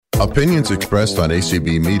Opinions expressed on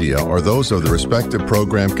ACB Media are those of the respective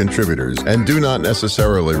program contributors and do not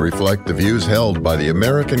necessarily reflect the views held by the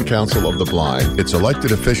American Council of the Blind, its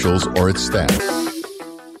elected officials, or its staff.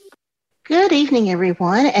 Good evening,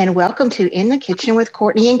 everyone, and welcome to In the Kitchen with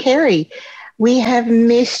Courtney and Carrie. We have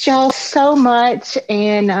missed y'all so much,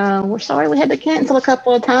 and we're sorry we had to cancel a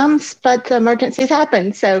couple of times, but emergencies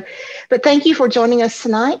happen. But thank you for joining us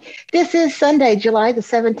tonight. This is Sunday, July the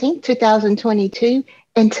 17th, 2022.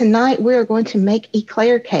 And tonight we are going to make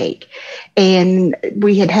eclair cake. And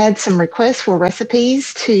we had some requests for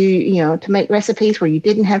recipes to make recipes where you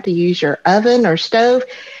didn't have to use your oven or stove.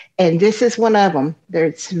 And this is one of them.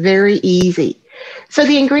 It's very easy. So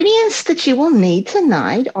the ingredients that you will need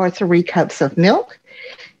tonight are 3 cups of milk,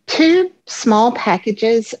 2 small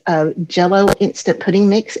packages of Jell-O instant pudding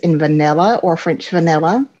mix in vanilla or French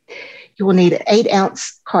vanilla. You will need an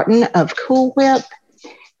 8-ounce carton of Cool Whip,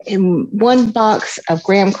 and 1 box of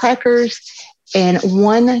graham crackers, and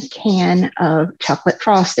 1 can of chocolate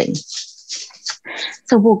frosting.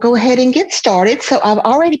 So we'll go ahead and get started. So I've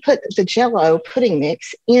already put the Jell-O pudding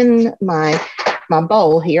mix in my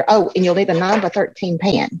bowl here. Oh, and you'll need a 9x13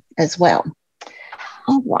 pan as well.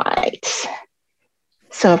 All right.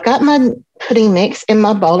 So I've got my pudding mix in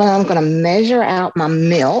my bowl, and I'm going to measure out my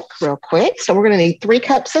milk real quick. So we're going to need 3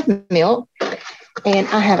 cups of milk. And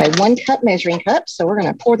I have a 1 cup measuring cup. So we're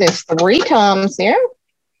going to pour this 3 times here.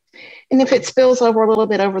 And if it spills over a little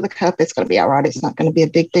bit over the cup, it's going to be all right. It's not going to be a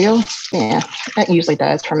big deal. Yeah, that usually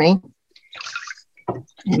does for me.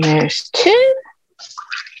 And there's 2.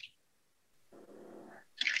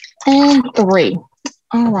 And 3.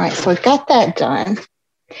 All right, so we've got that done.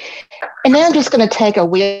 And now I'm just going to take a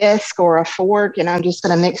whisk or a fork, and I'm just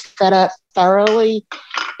going to mix that up thoroughly.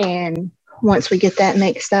 And once we get that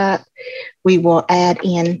mixed up, we will add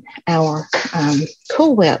in our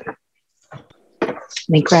Cool Whip. Let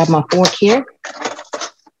me grab my fork here.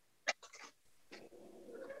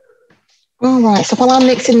 All right, so while I'm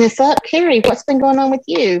mixing this up, Carrie, what's been going on with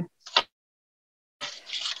you?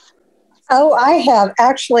 Oh, I have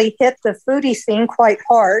actually hit the foodie scene quite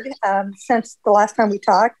hard since the last time we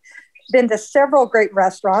talked. Been to several great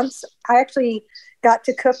restaurants. I actually got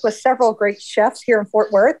to cook with several great chefs here in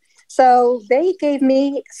Fort Worth. So they gave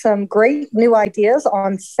me some great new ideas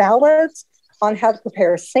on salads, on how to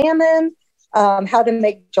prepare salmon, how to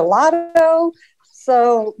make gelato.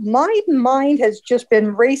 So my mind has just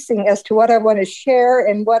been racing as to what I want to share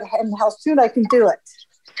and how soon I can do it.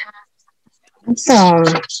 Awesome.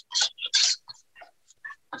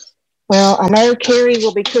 Well, I know Carrie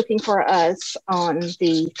will be cooking for us on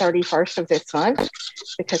the 31st of this month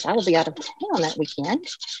because I will be out of town that weekend.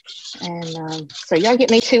 And so y'all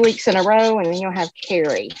get me 2 weeks in a row, and then you'll have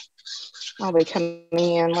Carrie. I'll be coming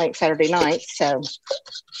in late Saturday night, so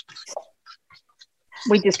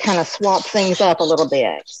we just kind of swap things up a little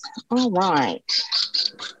bit. All right.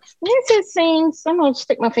 This is things. I'm going to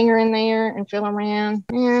stick my finger in there and feel around.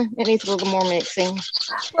 Yeah, it needs a little more mixing.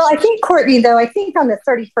 Well, I think, Courtney, though, on the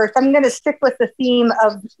 31st, I'm going to stick with the theme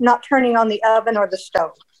of not turning on the oven or the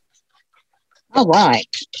stove. All right.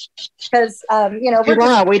 Because,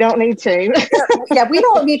 we don't need to. Yeah, we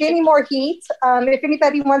don't need any more heat. If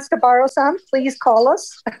anybody wants to borrow some, please call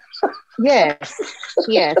us. Yes.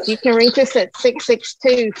 You can reach us at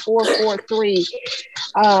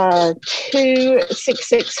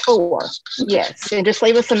 662-443-2664. Yes, and just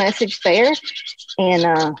leave us a message there. And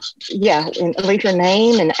and leave your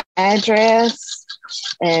name and address.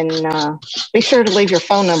 And be sure to leave your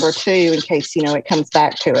phone number too, in case it comes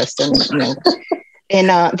back to us. And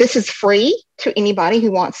this is free to anybody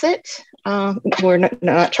who wants it. We're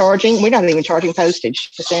not charging. We're not even charging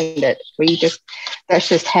postage to send it. That's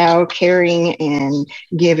just how caring and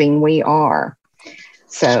giving we are.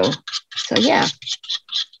 So yeah.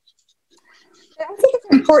 I think it's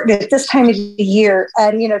important at this time of the year,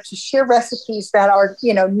 and to share recipes that are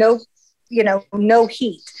no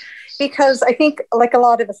heat. Because I think, like a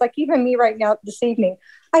lot of us, like even me right now this evening,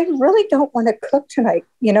 I really don't want to cook tonight,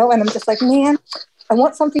 and I'm just like, man, I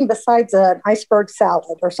want something besides an iceberg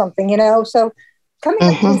salad or something, So coming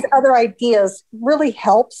up with these other ideas really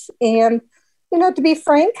helps. And, to be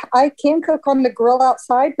frank, I can cook on the grill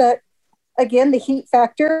outside, but again, the heat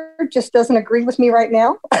factor just doesn't agree with me right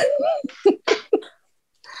now.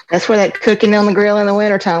 That's where that cooking on the grill in the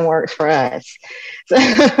wintertime works for us. So,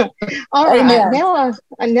 all right.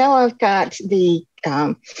 Now I've got the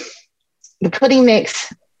pudding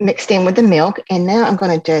mix mixed in with the milk, and now I'm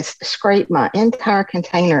going to just scrape my entire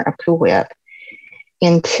container of Cool Whip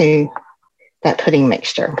into that pudding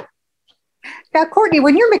mixture. Now, Courtney,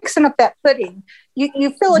 when you're mixing up that pudding,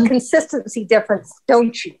 you feel a consistency difference,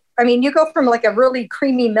 don't you? I mean, you go from like a really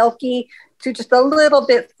creamy, milky to just a little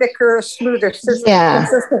bit thicker, smoother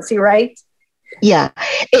consistency, right? Yeah,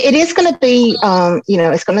 it is going to be,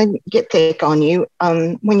 it's going to get thick on you.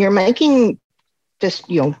 When you're making just,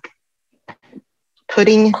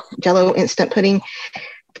 pudding, Jell-O instant pudding,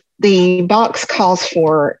 the box calls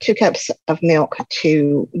for 2 cups of milk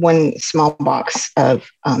to 1 small box of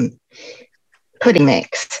pudding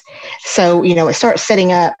mix. So, it starts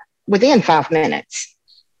setting up within 5 minutes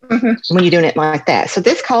when you're doing it like that. So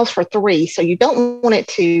this calls for 3. So you don't want it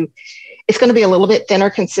to, it's going to be a little bit thinner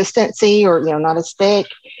consistency or, not as thick.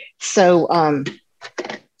 So,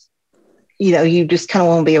 you just kind of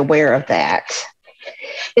want to be aware of that.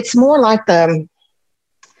 It's more like the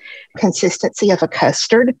consistency of a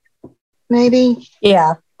custard, maybe.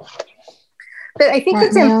 Yeah. But I think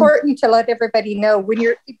it's important to let everybody know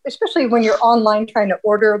especially when you're online trying to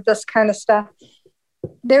order this kind of stuff,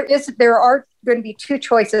 there are going to be 2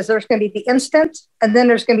 choices. There's going to be the instant, and then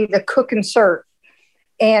there's going to be the cook and serve.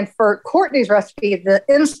 And for Courtney's recipe, the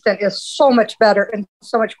instant is so much better and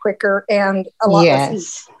so much quicker and a lot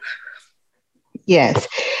less heat. Yes.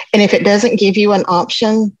 And if it doesn't give you an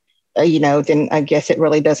option, then I guess it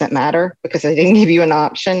really doesn't matter because it didn't give you an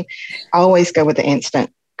option. I always go with the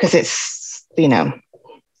instant because it's,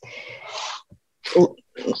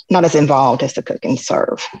 not as involved as the cook and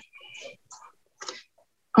serve.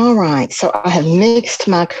 All right. So I have mixed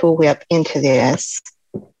my Cool Whip into this.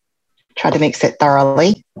 Try to mix it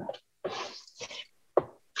thoroughly.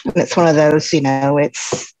 And it's one of those,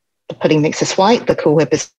 it's the pudding mix is white, the Cool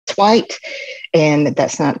Whip is white, and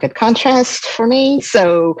that's not good contrast for me.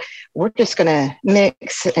 So we're just going to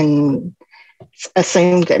mix and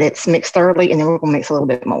assume that it's mixed thoroughly, and then we're going to mix a little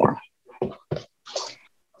bit more.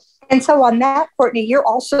 And so on that, Courtney, you're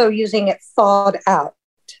also using it thawed out.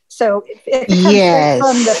 So if it comes straight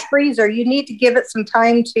from the freezer, you need to give it some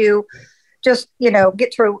time to just,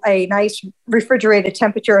 get to a nice refrigerated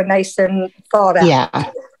temperature and nice and thawed out.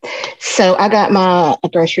 Yeah. So I got my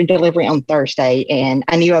grocery delivery on Thursday and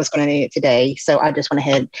I knew I was going to need it today. So I just went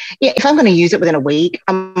ahead. Yeah, if I'm going to use it within a week,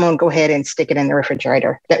 I'm going to go ahead and stick it in the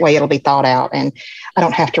refrigerator. That way it'll be thawed out and I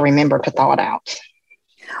don't have to remember to thaw it out.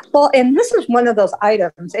 Well, and this is one of those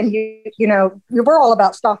items, and we're all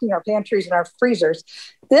about stocking our pantries and our freezers.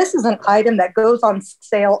 This is an item that goes on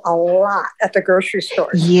sale a lot at the grocery store.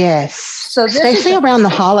 Yes. So especially around the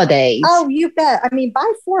holidays. Oh, you bet. I mean, buy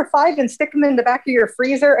 4 or 5 and stick them in the back of your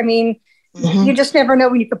freezer. I mean, you just never know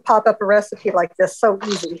when you could pop up a recipe like this. So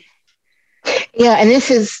easy. Yeah. And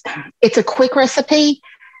it's a quick recipe,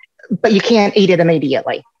 but you can't eat it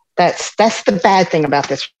immediately. That's the bad thing about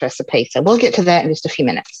this recipe. So we'll get to that in just a few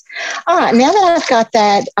minutes. All right, now that I've got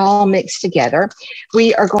that all mixed together,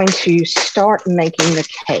 we are going to start making the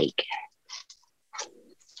cake.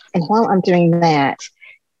 And while I'm doing that,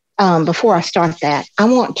 before I start that, I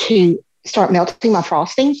want to start melting my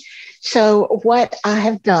frosting. So what I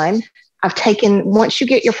have done, I've taken, once you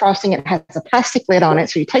get your frosting, it has a plastic lid on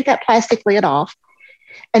it. So you take that plastic lid off.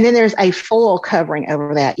 And then there's a foil covering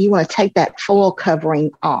over that. You want to take that foil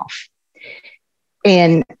covering off.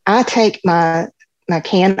 And I take my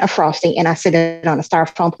can of frosting and I set it on a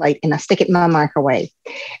styrofoam plate and I stick it in my microwave.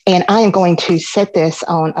 And I am going to set this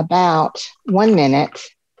on about 1 minute.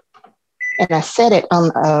 And I set it on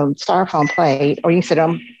a styrofoam plate, or you can set it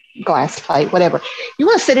on glass plate, whatever. You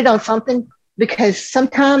want to set it on something because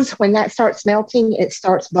sometimes when that starts melting, it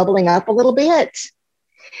starts bubbling up a little bit.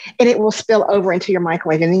 And it will spill over into your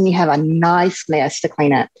microwave. And then you have a nice mess to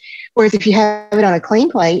clean up. Whereas if you have it on a clean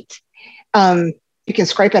plate, you can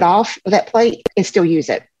scrape it off of that plate and still use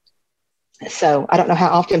it. So I don't know how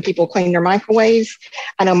often people clean their microwaves.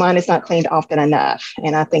 I know mine is not cleaned often enough.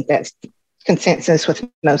 And I think that's consensus with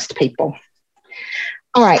most people.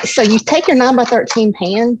 All right. So you take your 9x13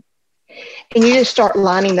 pan and you just start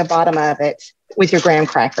lining the bottom of it with your graham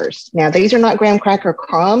crackers. Now, these are not graham cracker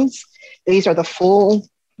crumbs. These are the full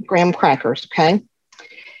graham crackers, okay?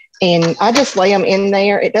 And I just lay them in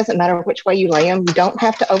there. It doesn't matter which way you lay them. You don't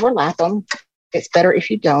have to overlap them. It's better if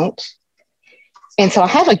you don't. And so I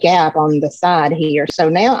have a gap on the side here. So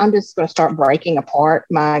now I'm just going to start breaking apart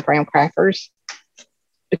my graham crackers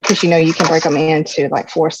because, you can break them into like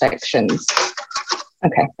 4 sections.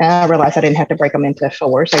 Okay, now I realized I didn't have to break them into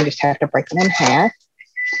 4, so I just have to break them in half.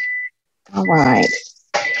 All right.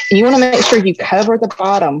 And you want to make sure you cover the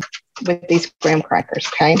bottom with these graham crackers,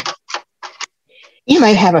 okay? You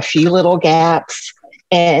may have a few little gaps,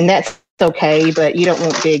 and that's okay, but you don't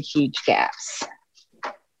want big, huge gaps.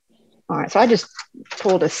 All right, so I just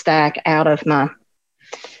pulled a stack out of my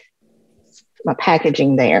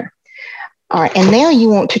packaging there. All right, and now you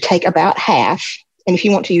want to take about half And if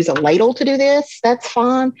you want to use a ladle to do this, that's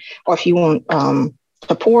fine. Or if you want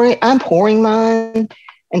to pour it, I'm pouring mine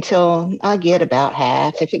until I get about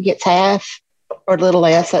half. If it gets half or a little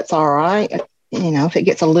less, that's all right. If it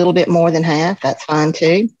gets a little bit more than half, that's fine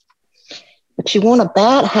too. But you want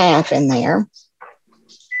about half in there.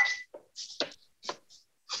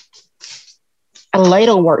 A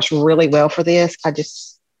ladle works really well for this. I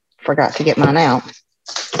just forgot to get mine out.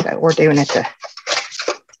 So we're doing it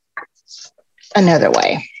another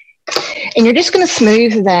way. And you're just going to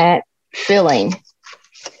smooth that filling,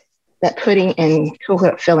 that pudding and Cool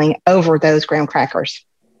Whip filling over those graham crackers.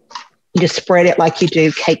 You just spread it like you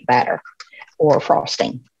do cake batter or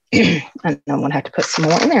frosting. I know I'm going to have to put some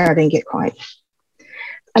more in there. I didn't get quite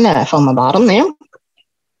enough on the bottom there.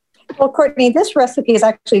 Well, Courtney, this recipe is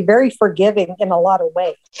actually very forgiving in a lot of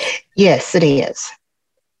ways. Yes, it is.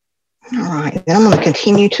 All right, then I'm going to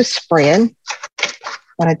continue to spread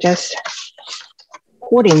what I just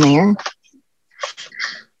poured in there.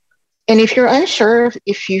 And if you're unsure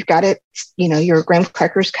if you've got it, your graham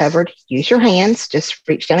crackers covered, use your hands. Just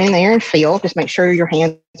reach down in there and feel. Just make sure your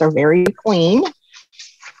hands are very clean.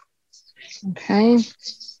 Okay.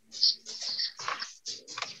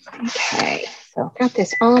 Okay. So I've got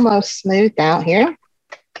this almost smoothed out here.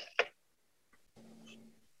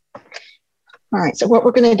 All right, so what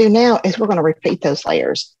we're going to do now is we're going to repeat those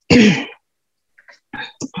layers. All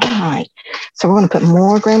right, so we're going to put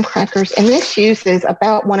more graham crackers, and this uses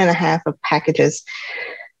about 1.5 of packages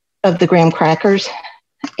of the graham crackers,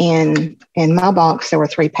 and in my box there were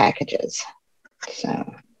 3 packages.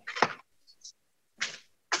 So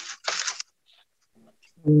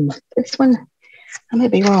this one, I may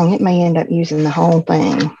be wrong. It may end up using the whole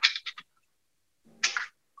thing.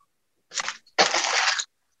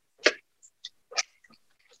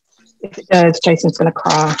 If it does, Jason's going to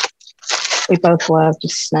cry. We both love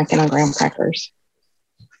just snacking on graham crackers.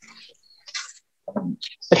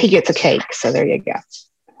 But he gets a cake, so there you go.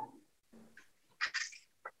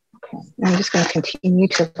 Okay, I'm just going to continue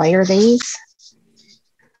to layer these.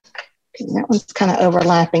 Okay, that one's kind of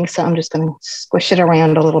overlapping, so I'm just going to squish it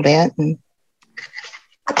around a little bit.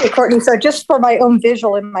 Okay, Courtney, so just for my own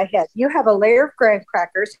visual in my head, you have a layer of graham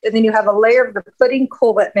crackers, and then you have a layer of the pudding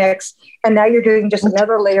Cool Whip mix, and now you're doing just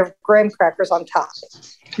another layer of graham crackers on top.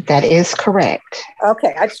 That is correct.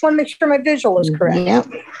 Okay, I just want to make sure my visual is correct.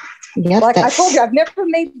 Yep. Like I told you, I've never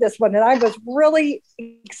made this one, and I was really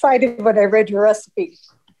excited when I read your recipe.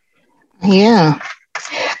 Yeah.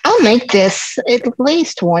 I'll make this at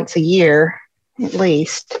least once a year, at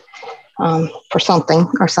least. For something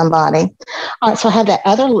or somebody. All right, so I have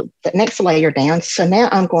the next layer down. So now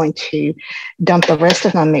I'm going to dump the rest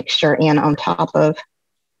of my mixture in on top of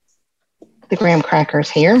the graham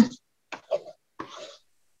crackers here.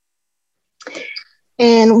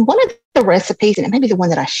 And one of the recipes, and it may be the one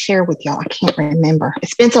that I share with y'all, I can't remember.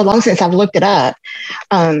 It's been so long since I've looked it up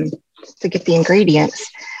to get the ingredients,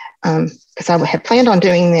 because I had planned on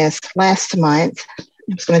doing this last month. I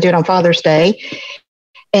was going to do it on Father's Day.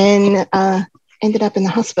 And ended up in the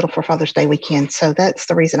hospital for Father's Day weekend. So that's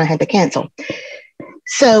the reason I had to cancel.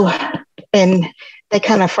 So, and they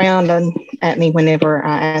kind of frowned at me whenever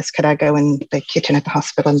I asked, could I go in the kitchen at the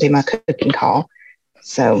hospital and do my cooking call?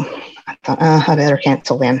 So I thought, I better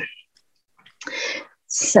cancel then.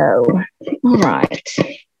 So, all right.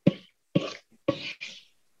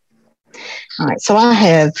 All right, so I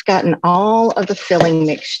have gotten all of the filling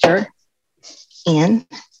mixture in.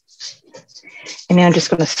 And now I'm just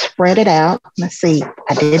going to spread it out. Let's see.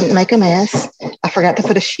 I didn't make a mess. I forgot to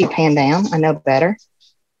put a sheet pan down. I know better.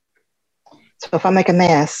 So if I make a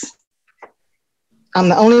mess, I'm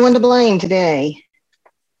the only one to blame today.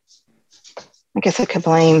 I guess I could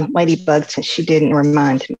blame Ladybug since she didn't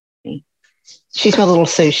remind me. She's my little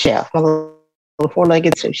sous chef, my little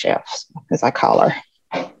 4-legged sous chef, as I call her.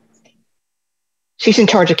 She's in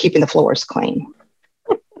charge of keeping the floors clean.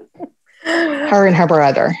 Her and her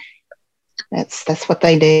brother. That's what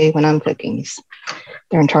they do when I'm cooking.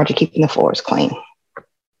 They're in charge of keeping the floors clean.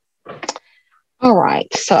 All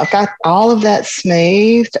right, so I've got all of that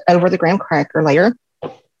smoothed over the graham cracker layer.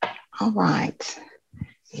 All right,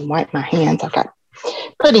 wipe my hands. I've got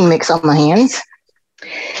pudding mix on my hands.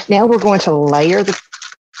 Now we're going to layer the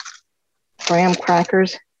graham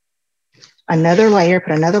crackers. Another layer,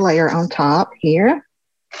 put another layer on top here.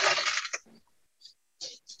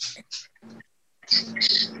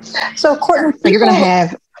 So, Courtney, so you're going to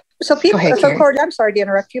have. So people. So, Courtney, I'm sorry to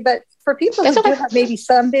interrupt you, but for people who do have maybe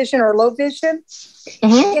some vision or low vision,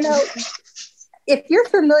 if you're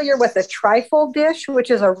familiar with a trifle dish,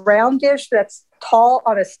 which is a round dish that's tall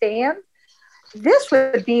on a stand, this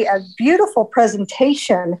would be a beautiful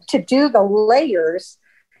presentation to do the layers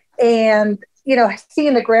and,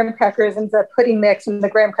 seeing the graham crackers and the pudding mix and the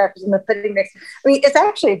graham crackers and the pudding mix. I mean, it's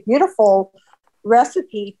actually a beautiful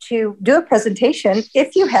recipe to do a presentation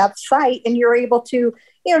if you have sight and you're able to,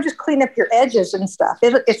 just clean up your edges and stuff.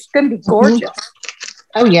 It's going to be gorgeous.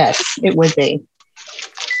 Oh, yes, it would be.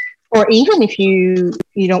 Or even if you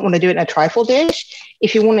don't want to do it in a trifle dish,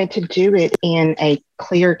 if you wanted to do it in a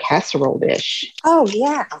clear casserole dish. Oh,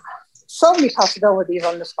 yeah. So many possibilities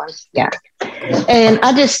on this one. Yeah. And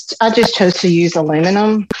I just chose to use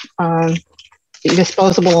aluminum,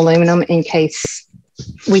 disposable aluminum, in case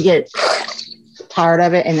we get tired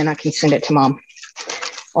of it, and then I can send it to Mom.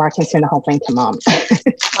 Or I can send the whole thing to Mom.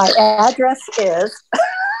 My address is.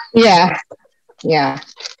 Yeah.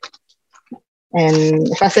 And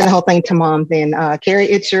if I send the whole thing to Mom, then Carrie,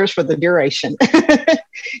 it's yours for the duration.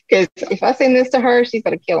 Because if I send this to her, she's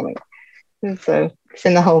going to kill me. And so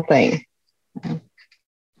send the whole thing. We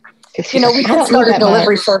could start a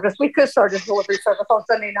delivery service. We could start a delivery service on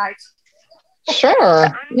Sunday nights.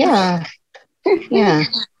 Sure. Yeah. Yeah.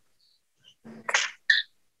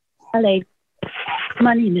 Hello.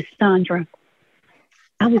 My name is Sandra.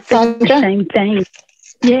 I was thinking the same thing.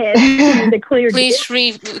 Yes, the clear. Please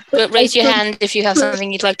raise your hand if you have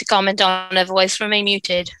something you'd like to comment on. Her voice remain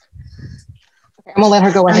muted. I'm gonna let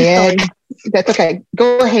her go ahead. That's okay.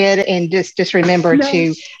 Go ahead and just remember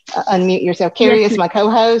to unmute yourself. Carrie is my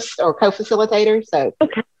co-host or co-facilitator. So,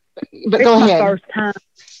 okay. But go ahead. My first time.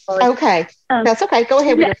 Okay, that's okay. Go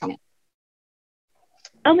ahead with your comment.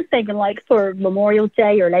 I was thinking, like, for Memorial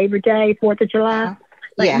Day or Labor Day, 4th of July,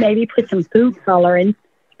 maybe put some food coloring,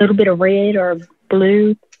 a little bit of red or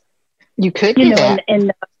blue. You could do that.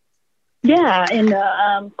 In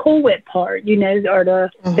the Cool Whip part, or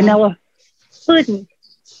the vanilla pudding,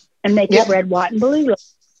 and make it red, white, and blue.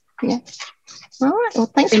 Yeah. All right. Well,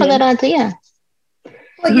 thanks for that idea.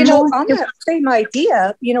 Well, on that same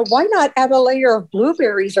idea, why not add a layer of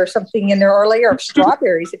blueberries or something in there, or a layer of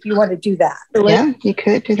strawberries if you want to do that? Yeah, you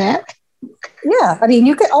could do that. Yeah. I mean,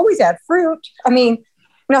 you could always add fruit. I mean,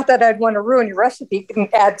 not that I'd want to ruin your recipe. You can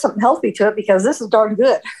add something healthy to it because this is darn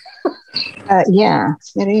good. Yeah,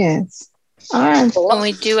 it is. All right. And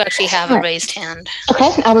we do actually have a raised hand.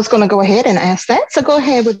 Okay. I was going to go ahead and ask that. So go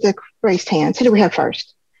ahead with the raised hands. Who do we have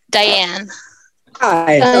first? Diane.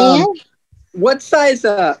 Hi. Diane? What size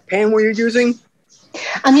pan were you using?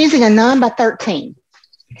 I'm using a 9x13.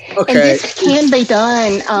 Okay. And this can be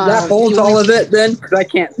done. That holds all of it then? Because I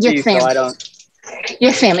can't see, so I don't.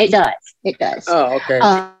 Yes, ma'am. It does. It does. Oh, okay.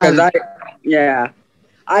 Because I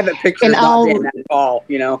have a picture of not being that tall,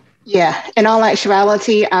 Yeah. In all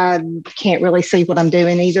actuality, I can't really see what I'm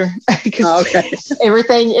doing either. Because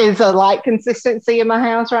everything is a light consistency in my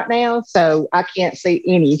house right now. So I can't see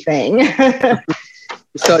anything.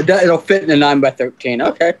 So it'll fit in a 9x13.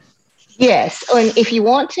 Okay. Yes. And if you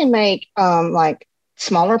want to make like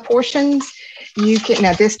smaller portions, you can.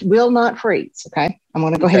 Now, this will not freeze. Okay. I'm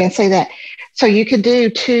going to go ahead and say that. So you could do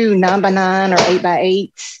 2 9x9 or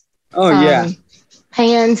 8x8. Oh, yeah.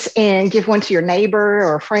 Pans and give one to your neighbor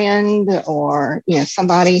or friend or,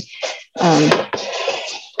 somebody.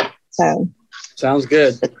 So. Sounds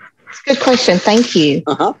good. Good question. Thank you.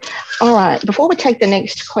 Uh-huh. All right. Before we take the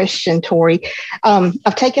next question, Tori,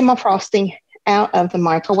 I've taken my frosting out of the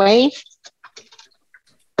microwave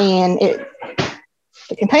and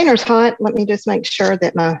the container's hot. Let me just make sure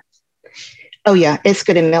that it's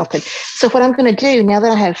good and melted. So what I'm going to do now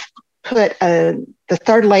that I have put the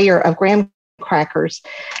third layer of graham crackers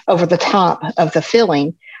over the top of the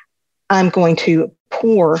filling, I'm going to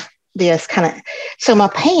pour this so my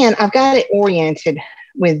pan, I've got it oriented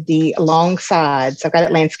with the long sides. I've got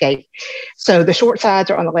it landscaped. So the short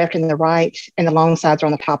sides are on the left and the right, and the long sides are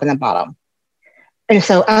on the top and the bottom. And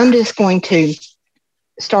so I'm just going to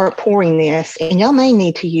start pouring this, and y'all may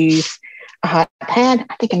need to use a hot pad.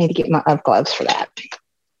 I think I need to get my UV gloves for that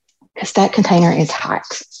because that container is hot.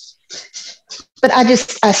 But I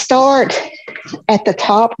start at the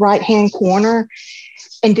top right-hand corner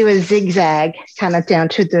and do a zigzag kind of down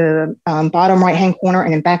to the bottom right-hand corner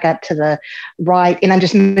and then back up to the right. And I'm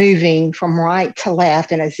just moving from right to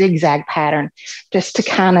left in a zigzag pattern just to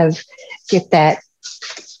kind of get that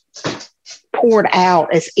poured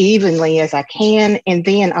out as evenly as I can. And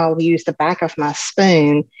then I'll use the back of my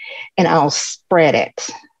spoon and I'll spread it.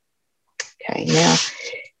 Okay, now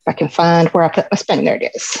if I can find where I put my spoon, there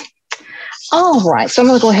it is. All right, so I'm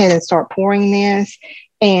going to go ahead and start pouring this.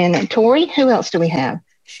 And Tori, who else do we have?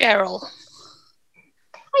 Cheryl.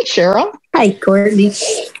 Hi, Cheryl. Hi, Courtney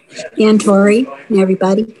and Tori and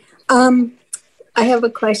everybody. I have a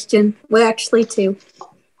question. Well, actually, two.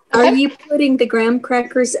 Are you putting the graham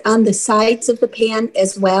crackers on the sides of the pan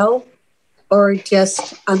as well, or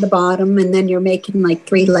just on the bottom, and then you're making like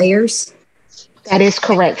 3 layers? That is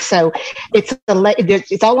correct. So it's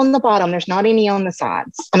all on the bottom. There's not any on the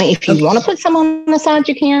sides. I mean, if you want to put some on the sides,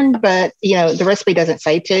 you can, but the recipe doesn't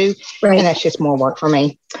say to, right. And that's just more work for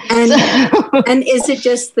me. And and is it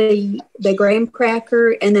just the graham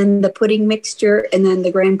cracker and then the pudding mixture and then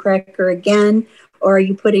the graham cracker again, or are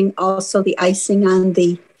you putting also the icing on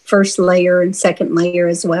the first layer and second layer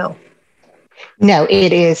as well? No,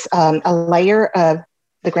 it is a layer of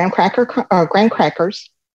the graham crackers.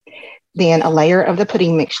 Then a layer of the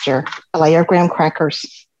pudding mixture, a layer of graham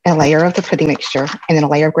crackers, a layer of the pudding mixture, and then a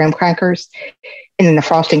layer of graham crackers. And then the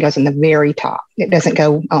frosting goes in the very top. It doesn't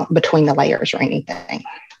go between the layers or anything.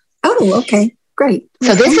 Oh, okay. Great.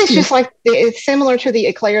 So this is just like, it's similar to the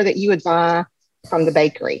eclair that you would buy from the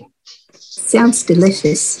bakery. Sounds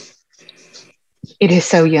delicious. It is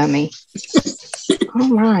so yummy. All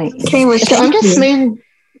right. Okay, well, so I'm just smooth.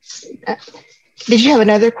 Did you have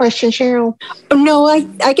another question, Cheryl? No,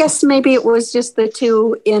 I guess maybe it was just the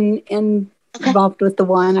 2 involved with the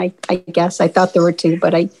 1. I guess I thought there were 2,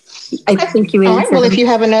 but I think you answered. All right. Well, if you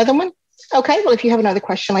have another one, okay. Well, if you have another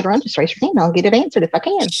question later on, just raise your hand. I'll get it answered if I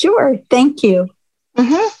can. Sure. Thank you.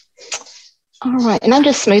 All right, and I'm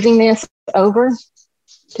just smoothing this over,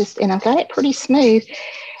 and I've got it pretty smooth.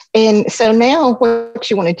 And so now, what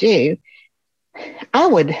you want to do, I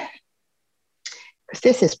would, because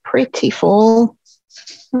this is pretty full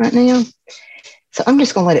right now. So I'm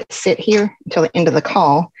just going to let it sit here until the end of the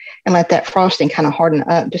call and let that frosting kind of harden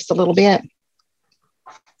up just a little bit,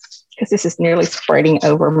 because this is nearly spreading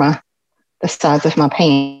over the sides of my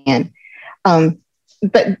pan.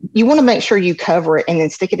 But you want to make sure you cover it and then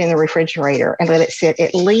stick it in the refrigerator and let it sit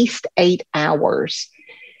at least 8 hours.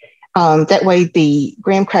 That way the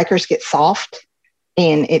graham crackers get soft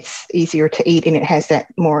and it's easier to eat, and it has that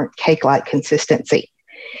more cake-like consistency.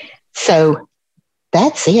 So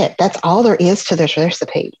that's it. That's all there is to this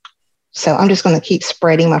recipe. So I'm just going to keep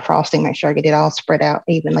spreading my frosting, make sure I get it all spread out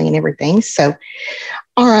evenly and everything. So,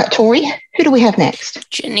 all right, Tori, who do we have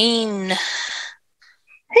Janine.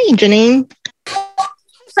 Hey, Janine.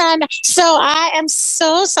 Friend. So I am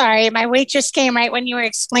so sorry. My waitress came right when you were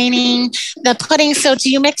explaining the pudding. So do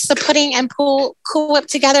you mix the pudding and Cool Whip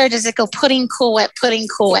together, or does it go pudding, Cool Whip, pudding,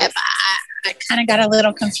 Cool Whip? I kind of got a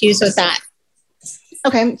little confused with that.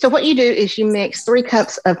 Okay, so what you do is you mix 3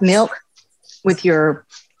 cups of milk with your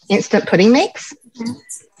instant pudding mix. Mm-hmm.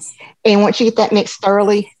 And once you get that mixed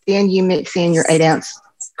thoroughly, then you mix in your 8-ounce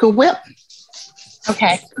Cool Whip.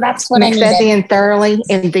 Okay, that's what I needed. Mix that in thoroughly,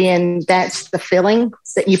 and then that's the filling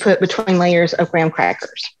that you put between layers of graham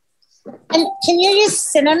crackers. And can you use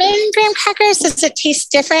cinnamon graham crackers? Does it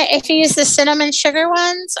taste different if you use the cinnamon sugar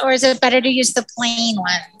ones, or is it better to use the plain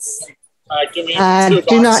ones? I do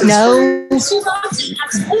not know.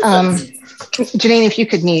 Janine, if you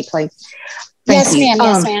could mute, please. Yes, ma'am.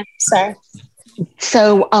 Yes, ma'am. Sorry.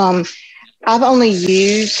 So I've only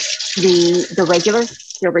used the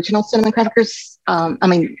original cinnamon crackers.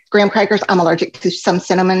 Graham crackers. I'm allergic to some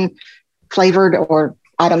cinnamon flavored or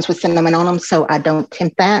items with cinnamon on them, so I don't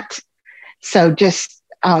tempt that. So just,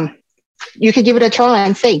 you could give it a try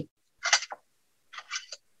and see.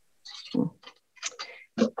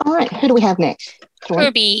 All right, who do we have next?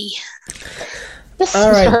 Herbie. Yes,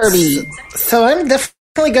 all right, Herbie. So I'm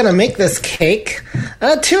definitely going to make this cake.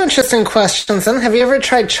 2 interesting questions then. Have you ever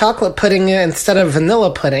tried chocolate pudding instead of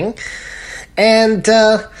vanilla pudding? And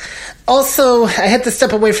also, I had to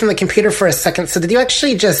step away from the computer for a second. So did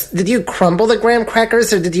you crumble the graham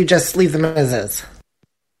crackers, or did you just leave them as is?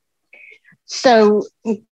 So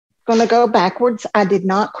I'm going to go backwards. I did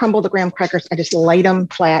not crumble the graham crackers. I just laid them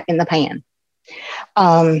flat in the pan.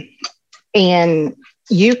 And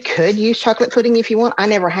you could use chocolate pudding if you want. I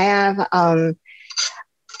never have. I'm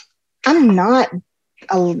not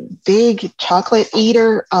a big chocolate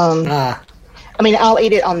eater. I'll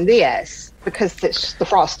eat it on this because it's the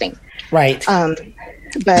frosting. Right.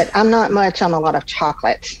 But I'm not much on a lot of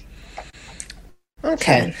chocolate.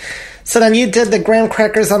 Okay. So then you did the graham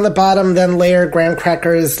crackers on the bottom, then layer graham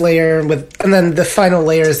crackers, and then the final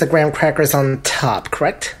layer is the graham crackers on top,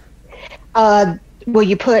 correct? Well,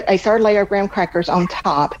 you put a third layer of graham crackers on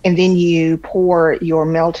top, and then you pour your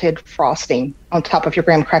melted frosting on top of your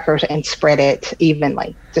graham crackers and spread it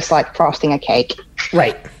evenly, just like frosting a cake.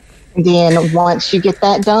 Right. And then once you get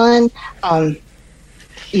that done,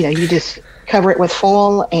 you just cover it with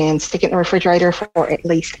foil and stick it in the refrigerator for at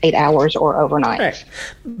least 8 hours or overnight. Right.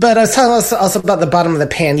 But I was talking also about the bottom of the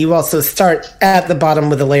pan. You also start at the bottom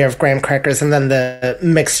with a layer of graham crackers and then the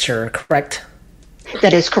mixture, correct?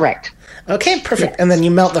 That is correct. Okay, perfect. Yes. And then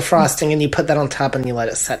you melt the frosting and you put that on top and you let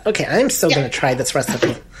it set. Okay, I'm still going to try this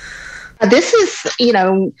recipe. This is,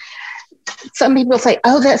 some people say,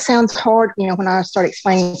 oh, that sounds hard. When I start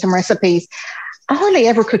explaining some recipes, I hardly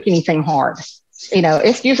ever cook anything hard.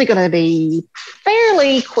 It's usually going to be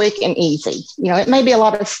fairly quick and easy. It may be a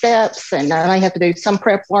lot of steps and I may have to do some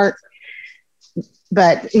prep work,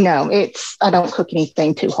 but no, I don't cook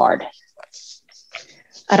anything too hard.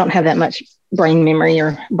 I don't have that much brain memory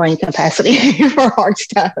or brain capacity for hard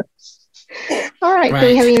stuff. All right. Do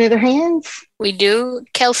we have any other hands? We do.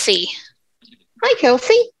 Kelsey. Hi,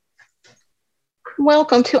 Kelsey.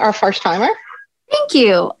 Welcome to our first timer. Thank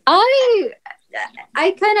you. I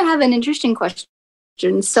kind of have an interesting question.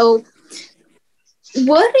 So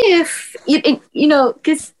what if,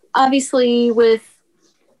 because obviously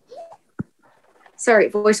sorry,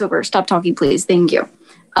 voiceover, stop talking, please. Thank you.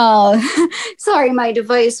 Sorry, my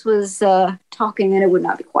device was talking and it would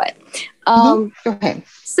not be quiet. Okay.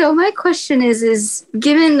 So my question is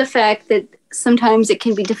given the fact that sometimes it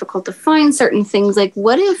can be difficult to find certain things, like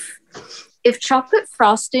what if chocolate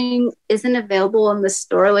frosting isn't available in the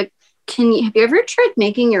store? Like, have you ever tried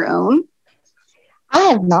making your own? I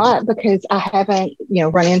have not, because I haven't,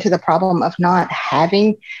 run into the problem of not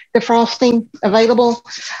having the frosting available.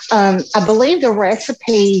 I believe the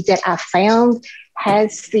recipe that I found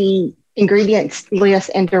has the ingredients list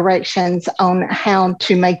and directions on how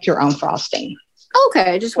to make your own frosting.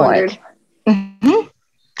 Okay, I just wondered. Mm-hmm.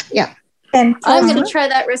 Yeah. And I'm going to try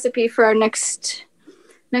that recipe for our next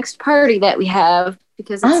party that we have,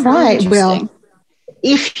 because it's interesting. Well,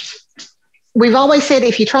 we've always said,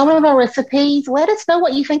 if you try one of our recipes, let us know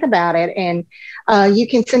what you think about it. And you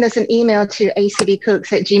can send us an email to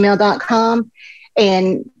acbcooks@gmail.com.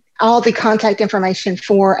 And all the contact information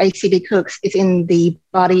for ACB Cooks is in the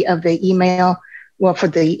body of the email. Well, for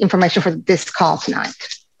the information for this call tonight.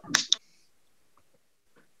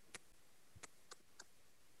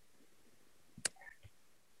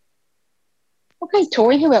 Okay,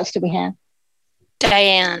 Tori, who else do we have?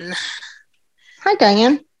 Diane. Hi,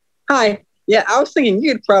 Diane. Hi. Yeah, I was thinking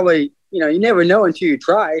you could probably, you never know until you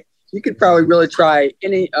try. You could probably really try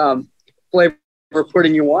any flavor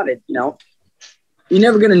pudding you wanted, You're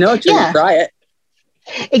never going to know until you try it.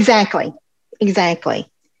 Exactly.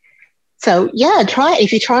 So, try it.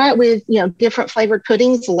 If you try it with, different flavored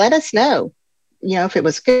puddings, let us know, if it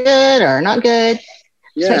was good or not good.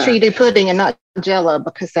 Yeah. Just make sure you do pudding and not Jell-O,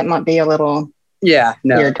 because that might be a little... Yeah,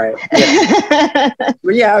 no, weird. Right. Yeah.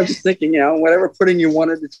 But I was just thinking, whatever pudding you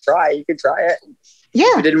wanted to try, you could try it.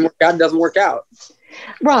 Yeah. If it didn't work out, it doesn't work out.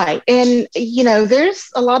 Right. And, there's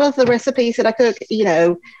a lot of the recipes that I cook, you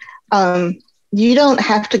don't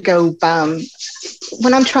have to go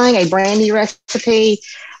when I'm trying a brand new recipe,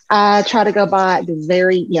 I try to go by the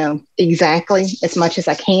very, exactly as much as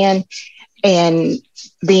I can. And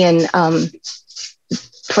then,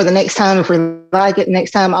 for the next time, if we like it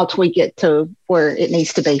next time, I'll tweak it to where it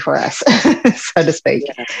needs to be for us, so to speak.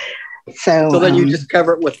 Yeah. So then you just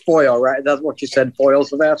cover it with foil, right? That's what you said, foil's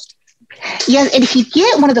the best? Yeah, and if you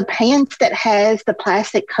get one of the pans that has the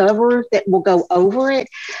plastic cover that will go over it,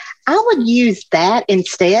 I would use that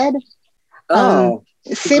instead.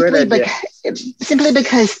 Simply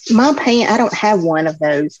because my pan, I don't have one of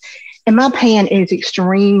those, and my pan is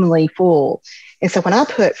extremely full. And so when I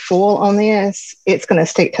put full on this, it's going to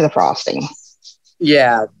stick to the frosting.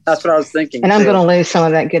 Yeah, that's what I was thinking. And I'm going to lose some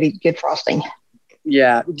of that good frosting.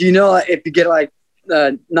 Yeah. Do you know if you get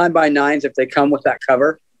 9x9s, if they come with that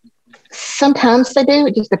cover? Sometimes they do.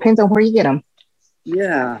 It just depends on where you get them.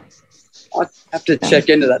 Yeah. I'll have to check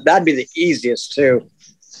into that. That'd be the easiest too.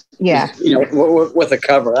 Yeah. With a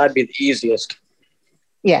cover, that'd be the easiest.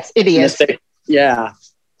 Yes, it is. Yeah.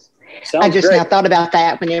 Sounds I just great. now thought about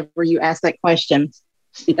that whenever you asked that question.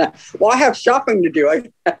 Yeah. Well, I have shopping to do.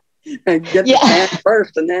 I get the pan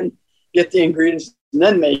first and then get the ingredients and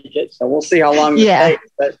then make it. So we'll see how long it takes.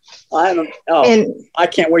 But I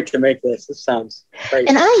can't wait to make this. This sounds great.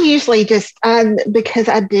 And I usually because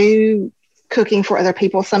I do cooking for other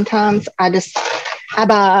people sometimes, I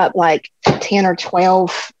buy up like 10 or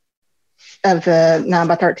 12 of the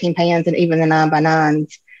 9x13 pans and even the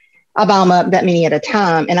 9x9s. I buy them up that many at a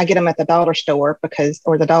time, and I get them at the dollar store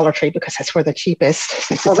or the Dollar Tree, because that's where the cheapest,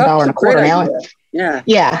 since it's $1.25 now. Yeah.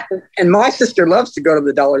 Yeah. And my sister loves to go to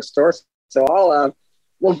the dollar store, so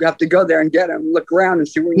we'll have to go there and get them, look around and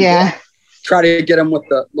see what we can get. Try to get them with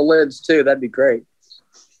the lids too. That'd be great.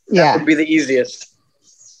 That would be the easiest.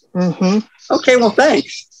 Mm-hmm. Okay, well,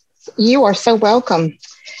 thanks. You are so welcome.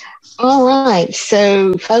 All right.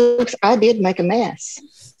 So, folks, I did make a mess.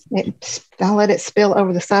 I'll let it spill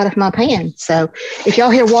over the side of my pan. So if y'all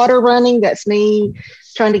hear water running, that's me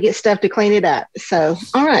trying to get stuff to clean it up. So,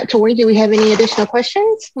 all right, Tori, do we have any additional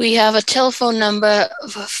questions? We have a telephone number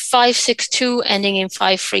of 562 ending in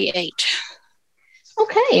 538.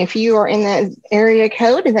 Okay, if you are in that area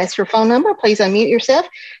code and that's your phone number, please unmute yourself.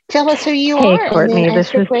 Tell us who you are. Hey, Courtney,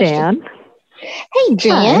 this is Jan. Hey,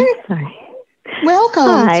 Jan. Hi. Welcome.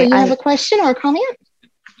 Hi, so you have a question or a comment?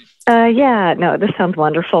 Yeah, no, this sounds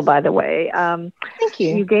wonderful, by the way. Thank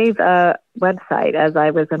you. You gave a website as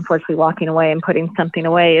I was unfortunately walking away and putting something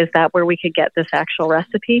away. Is that where we could get this actual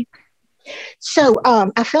recipe? So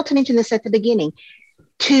I failed to mention this at the beginning.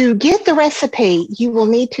 To get the recipe, you will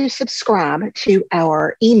need to subscribe to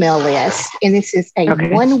our email list. And this is a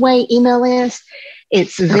one-way email list.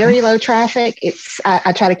 It's very low traffic.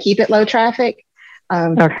 I try to keep it low traffic.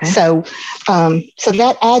 So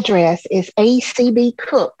that address is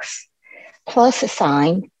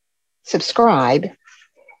acbcooks+subscribe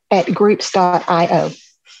at groups.io.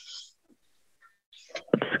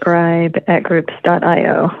 Subscribe at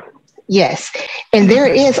groups.io. Yes. And there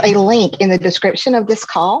is a link in the description of this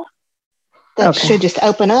call that should just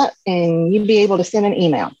open up and you'll be able to send an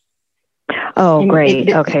email. Oh, great.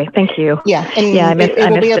 Okay. Thank you. Yeah. And I missed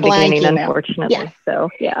the beginning, email. Unfortunately. Yeah. So,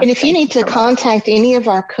 yeah. And if you need to contact any of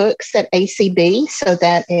our cooks at ACB, so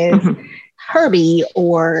that is Herbie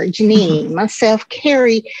or Janine, myself,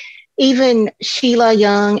 Carrie, even Sheila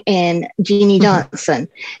Young and Jeannie Johnson,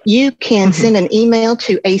 you can send an email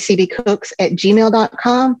to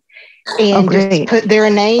acbcooks@gmail.com and just put their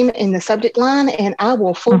name in the subject line, and I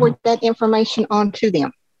will forward that information on to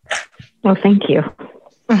them. Well, thank you.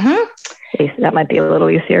 That might be a little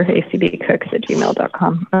easier.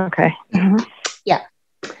 acbcooks@gmail.com. Okay. Yeah.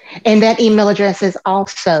 And that email address is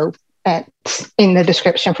also in the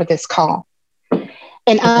description for this call.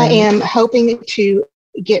 And I am hoping to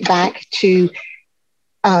get back to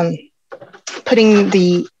putting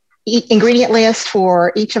the ingredient list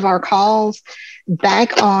for each of our calls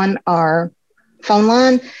back on our phone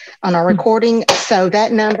line, on our recording. So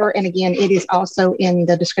that number, and again, it is also in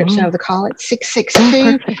the description of the call. It's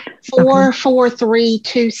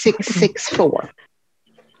 662-443-2664.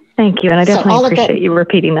 Thank you. And I definitely appreciate you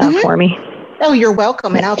repeating that for me. Oh, you're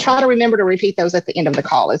welcome. And I'll try to remember to repeat those at the end of the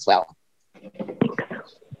call as well. Thanks.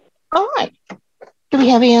 All right. Do we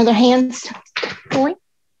have any other hands, Tori?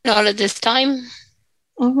 Not at this time.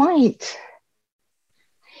 All right.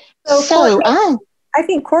 So I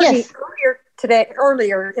think, Courtney,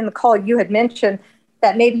 earlier in the call, you had mentioned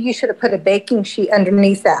that maybe you should have put a baking sheet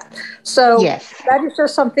underneath that. So that is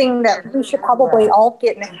just something that we should probably all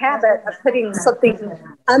get in the habit of putting something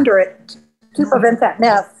under it to prevent that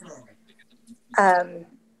mess.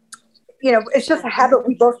 It's just a habit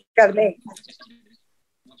we both got to make.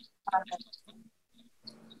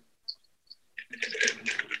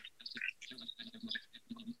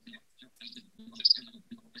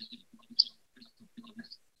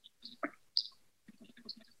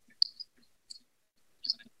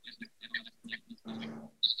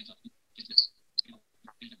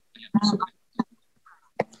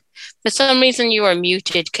 For some reason, you are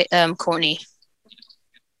muted, Courtney.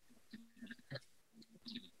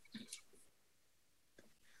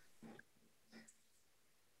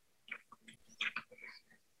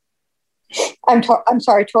 I'm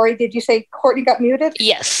sorry, Tori. Did you say Courtney got muted?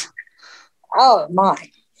 Yes. Oh my.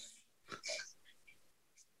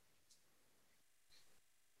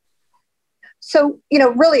 So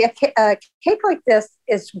really, a cake like this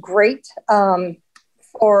is great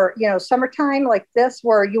for summertime like this,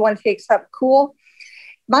 where you want to take something cool.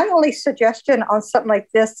 My only suggestion on something like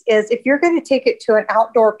this is if you're going to take it to an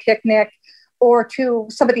outdoor picnic or to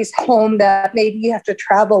somebody's home that maybe you have to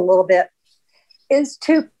travel a little bit, is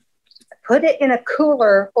to put it in a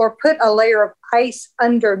cooler or put a layer of ice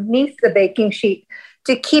underneath the baking sheet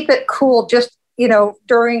to keep it cool just,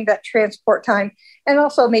 during that transport time, and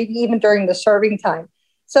also maybe even during the serving time.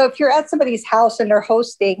 So if you're at somebody's house and they're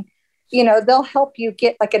hosting, they'll help you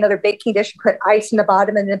get like another baking dish, put ice in the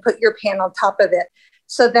bottom and then put your pan on top of it.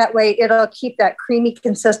 So that way it'll keep that creamy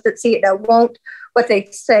consistency. It won't, what they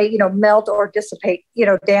say, melt or dissipate,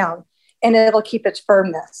 down, and it'll keep its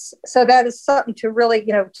firmness. So that is something to really,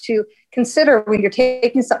 to consider when you're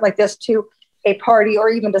taking something like this to a party or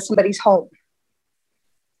even to somebody's home.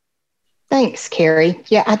 Thanks, Carrie.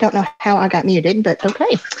 Yeah, I don't know how I got muted, but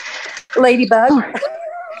okay. Ladybug. Oh,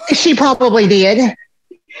 she probably did,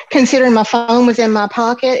 considering my phone was in my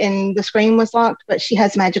pocket and the screen was locked, but she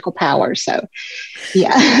has magical powers. So,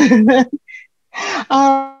 yeah.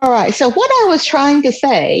 All right. So what I was trying to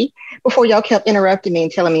say before y'all kept interrupting me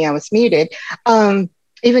and telling me I was muted,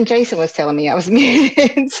 Even Jason was telling me I was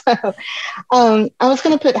muted. So I was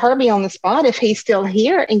going to put Herbie on the spot if he's still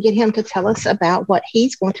here and get him to tell us about what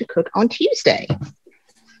he's going to cook on Tuesday.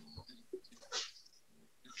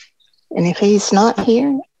 And if he's not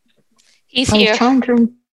here, he's here.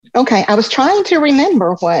 I was trying to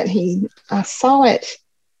remember what I saw it.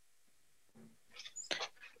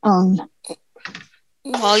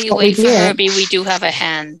 While you wait for Herbie, we do have a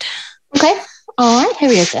hand. Okay. All right. Who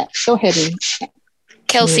is that? Go ahead.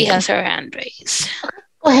 Kelsey has her hand raised.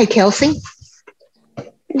 Go ahead, Kelsey.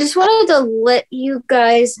 I just wanted to let you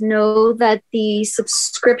guys know that the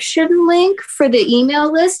subscription link for the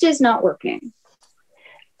email list is not working.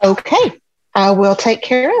 Okay. I will take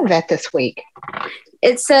care of that this week.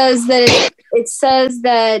 It says that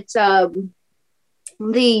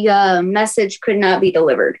the message could not be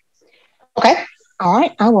delivered. Okay. All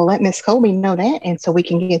right. I will let Miss Colby know that, and so we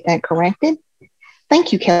can get that corrected.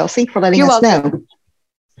 Thank you, Kelsey, for letting us know.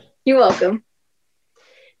 You're welcome.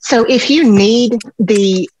 So if you need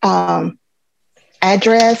the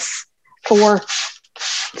address for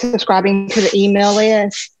subscribing to the email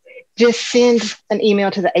list, just send an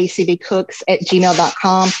email to the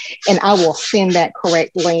acbcooks@gmail.com, and I will send that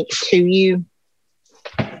correct link to you.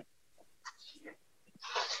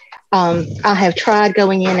 I have tried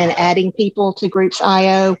going in and adding people to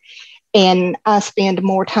Groups.io, and I spend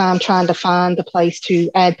more time trying to find the place to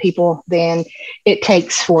add people than it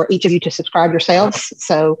takes for each of you to subscribe yourselves.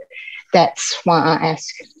 So that's why I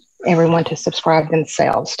ask everyone to subscribe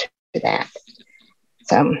themselves to that.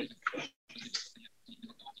 So,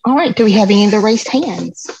 all right. Do we have any other raised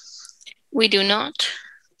hands? We do not.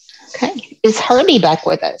 Okay. Is Herbie back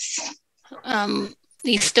with us?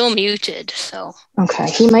 He's still muted, so. Okay.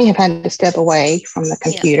 He may have had to step away from the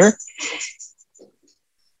computer. Yeah.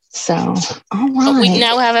 So, all right. But we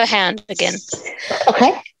now have a hand again.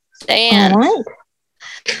 Okay. Diane. All right.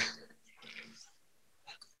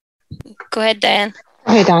 Go ahead, Diane.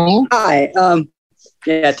 Hey, Diane. Hi.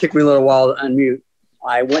 Yeah, it took me a little while to unmute.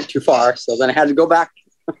 I went too far, so then I had to go back.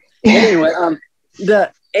 Anyway,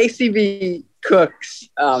 the ACB Cooks,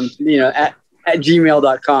 at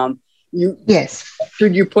gmail.com. Yes.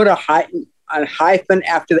 Should you put a hyphen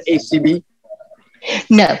after the ACB?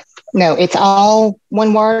 No, it's all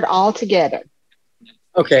one word all together.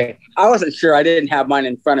 Okay. I wasn't sure. I didn't have mine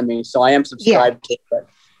in front of me, so I am subscribed to it, but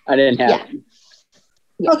I didn't have it.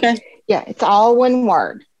 Yeah. Okay. Yeah, it's all one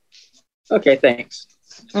word. Okay, thanks.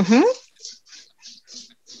 Mm-hmm.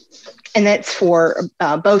 And that's for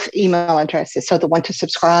both email addresses. So the one to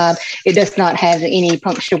subscribe, it does not have any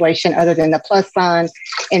punctuation other than the plus sign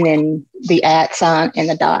and then the @ sign and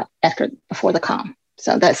the dot before the com.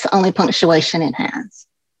 So that's the only punctuation it has.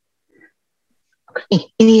 Okay.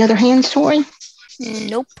 Any other hands, Tori?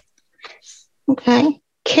 Nope. Okay.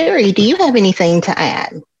 Carrie, do you have anything to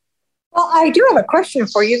add? Well, I do have a question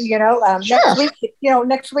for you. Sure.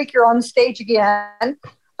 Next week you're on the stage again.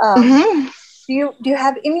 Mm-hmm. Do you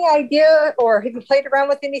have any idea, or have you played around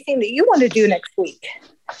with anything that you want to do next week?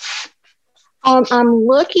 I'm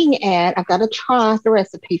looking at, I've got to try the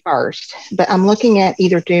recipe first, but I'm looking at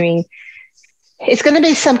either doing, it's going to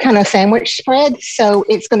be some kind of sandwich spread. So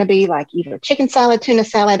it's going to be like either chicken salad, tuna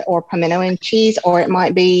salad, or pimento and cheese, or it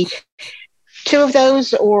might be two of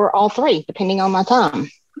those or all three, depending on my time.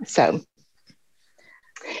 So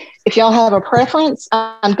if y'all have a preference,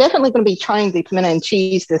 I'm definitely going to be trying the pimento and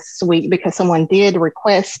cheese this week because someone did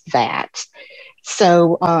request that.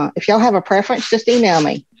 So if y'all have a preference, just email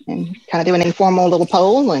me and kind of do an informal little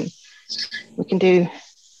poll, and we can do,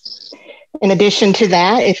 in addition to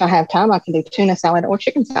that, if I have time, I can do tuna salad or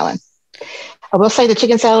chicken salad. I will say the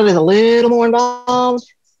chicken salad is a little more involved,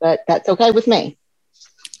 but that's okay with me.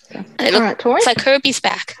 So, all right, Tori? It's like Herbie's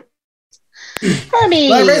back. Herbie.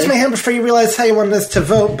 Well, I raised my hand before you realized how you wanted us to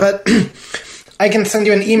vote, but I can send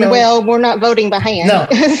you an email. Well, we're not voting by hand. No.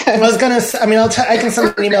 I was going to, I can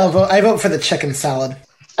send an email vote. I vote for the chicken salad.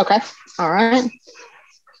 Okay. All right.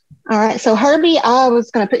 So Herbie, I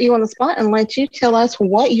was going to put you on the spot and let you tell us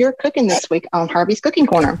what you're cooking this week on Herbie's Cooking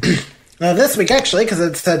Corner. This week, actually, because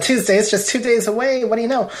it's Tuesday, it's just 2 days away. What do you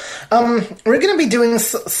know? We're going to be doing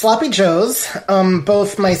Sloppy Joe's,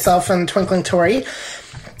 both myself and Twinkling Tori.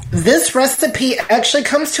 This recipe actually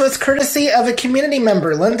comes to us courtesy of a community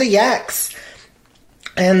member, Linda Yax.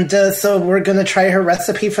 And so we're going to try her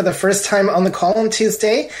recipe for the first time on the call on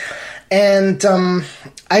Tuesday. And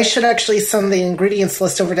I should actually send the ingredients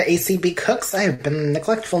list over to ACB Cooks. I have been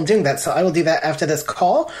neglectful in doing that, so I will do that after this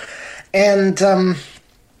call. And so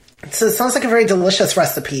it sounds like a very delicious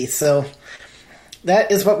recipe. So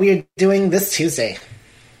that is what we are doing this Tuesday.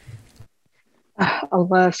 I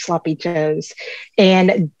love sloppy joes.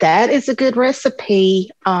 And that is a good recipe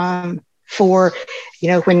for,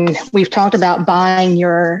 when we've talked about buying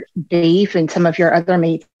your beef and some of your other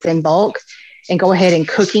meats in bulk, and go ahead and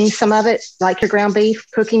cooking some of it, like your ground beef,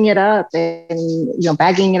 cooking it up and,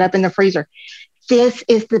 bagging it up in the freezer. This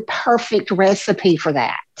is the perfect recipe for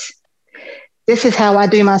that. This is how I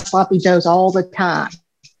do my sloppy joes all the time.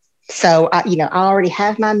 So, I already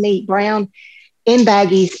have my meat brown in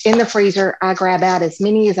baggies in the freezer. I grab out as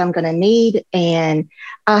many as I'm going to need, and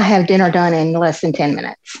I have dinner done in less than 10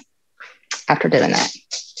 minutes after doing that.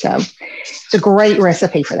 So it's a great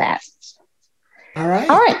recipe for that. All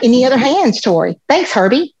right. Any other hands, Tori? Thanks,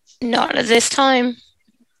 Herbie. Not at this time.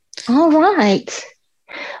 All right.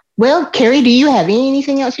 Well, Carrie, do you have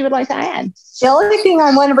anything else you would like to add? The only thing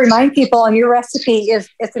I want to remind people on your recipe is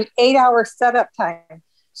it's an 8-hour setup time.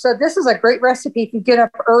 So this is a great recipe if you get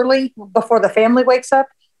up early before the family wakes up,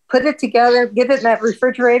 put it together, get it in that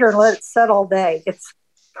refrigerator, and let it set all day. It's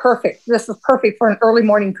perfect. This is perfect for an early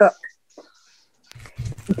morning cook.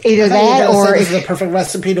 Either that or this is a perfect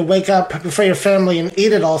recipe to wake up before your family and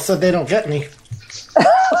eat it all so they don't get any.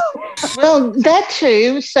 Well, that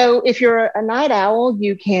too. So if you're a night owl,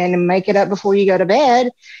 you can make it up before you go to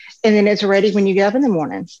bed, and then it's ready when you get up in the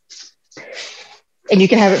morning. And you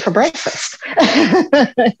can have it for breakfast.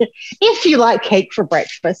 If you like cake for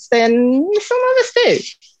breakfast, then some of us do.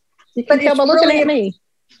 You can tell by looking at me.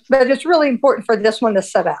 But it's really important for this one to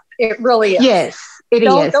set up. It really is. Yes, it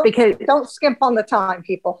is. Because don't skimp on the time,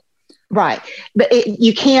 people. Right. But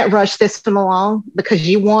you can't rush this one along because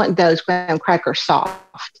you want those graham crackers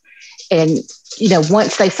soft. And,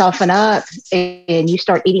 once they soften up and you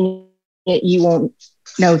start eating it, you won't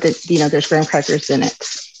know that, there's graham crackers in it.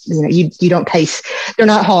 You don't taste, they're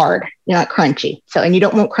not hard, they're not crunchy. So, and you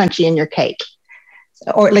don't want crunchy in your cake,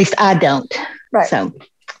 or at least I don't. Right. So,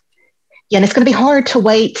 yeah, and it's going to be hard to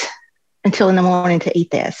wait until in the morning to eat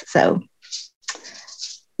this. So,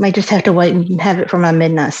 might just have to wait and have it for my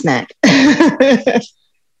midnight snack. But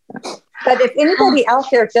if anybody out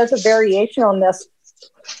there does a variation on this,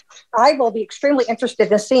 I will be extremely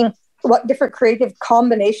interested in seeing what different creative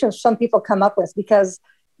combinations some people come up with, because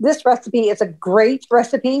this recipe is a great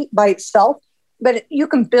recipe by itself, but you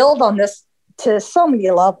can build on this to so many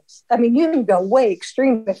levels. I mean, you can go way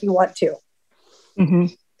extreme if you want to. Mm-hmm.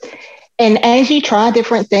 And as you try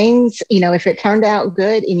different things, if it turned out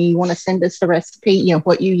good and you want to send us the recipe,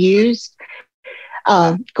 what you used,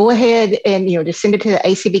 go ahead and, just send it to the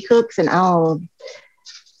ACB Cooks, and I'll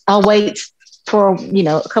wait for,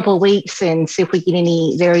 a couple of weeks and see if we get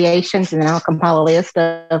any variations, and then I'll compile a list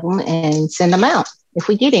of them and send them out if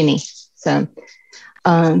we get any. So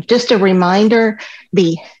just a reminder,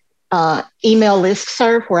 the email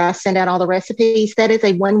listserv where I send out all the recipes, that is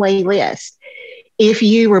a one-way list. If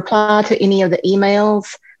you reply to any of the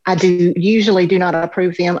emails, I usually do not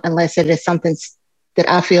approve them unless it is something that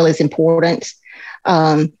I feel is important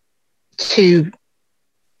to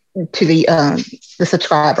the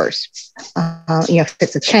subscribers. If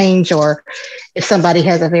it's a change or if somebody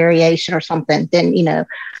has a variation or something, then,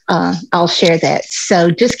 I'll share that.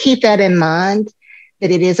 So just keep that in mind,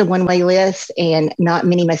 that it is a one-way list and not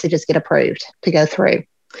many messages get approved to go through.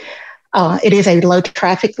 It is a low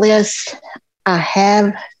traffic list. I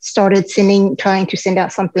have started trying to send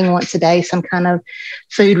out something once a day, some kind of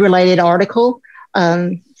food related article.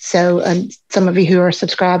 So some of you who are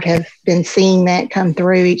subscribed have been seeing that come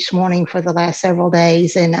through each morning for the last several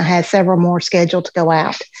days, and I have several more scheduled to go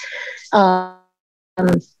out.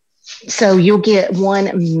 So you'll get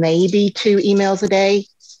 1, maybe 2 emails a day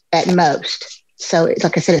at most. So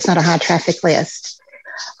like I said, it's not a high traffic list.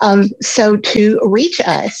 So to reach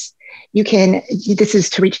us, this is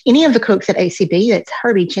to reach any of the cooks at ACB. That's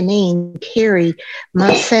Herbie, Janine, Carrie,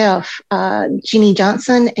 myself, Jeannie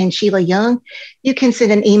Johnson, and Sheila Young. You can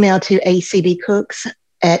send an email to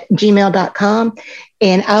acbcooks@gmail.com,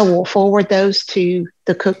 and I will forward those to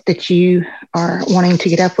the cook that you are wanting to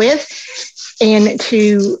get up with. And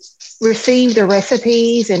to receive the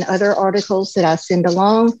recipes and other articles that I send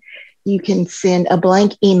along, you can send a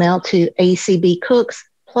blank email to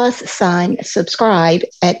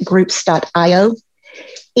acbcooks+subscribe@groups.io.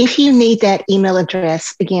 If you need that email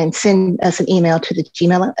address, again, send us an email to the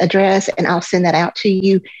Gmail address, and I'll send that out to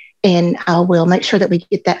you, and I will make sure that we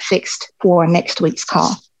get that fixed for next week's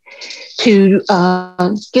call. To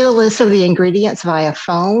get a list of the ingredients via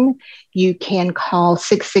phone, you can call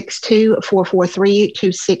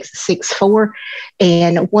 662-443-2664.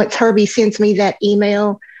 And once Herbie sends me that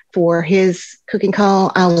email for his cooking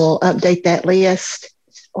call, I will update that list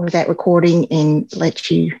or that recording and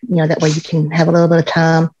let you know, that way you can have a little bit of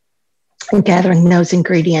time gathering those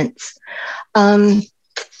ingredients.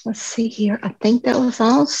 Let's see here. I think that was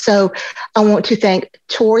all. So I want to thank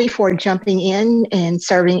Tori for jumping in and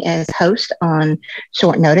serving as host on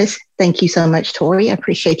short notice. Thank you so much, Tori. I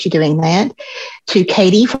appreciate you doing that. To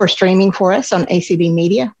Katie for streaming for us on ACB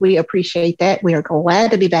Media. We appreciate that. We are glad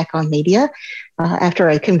to be back on media after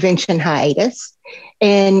a convention hiatus.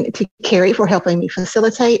 And to Carrie for helping me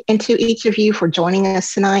facilitate, and to each of you for joining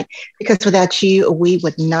us tonight, because without you, we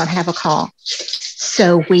would not have a call.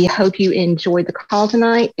 So we hope you enjoyed the call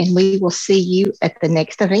tonight, and we will see you at the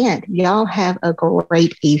next event. Y'all have a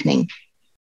great evening.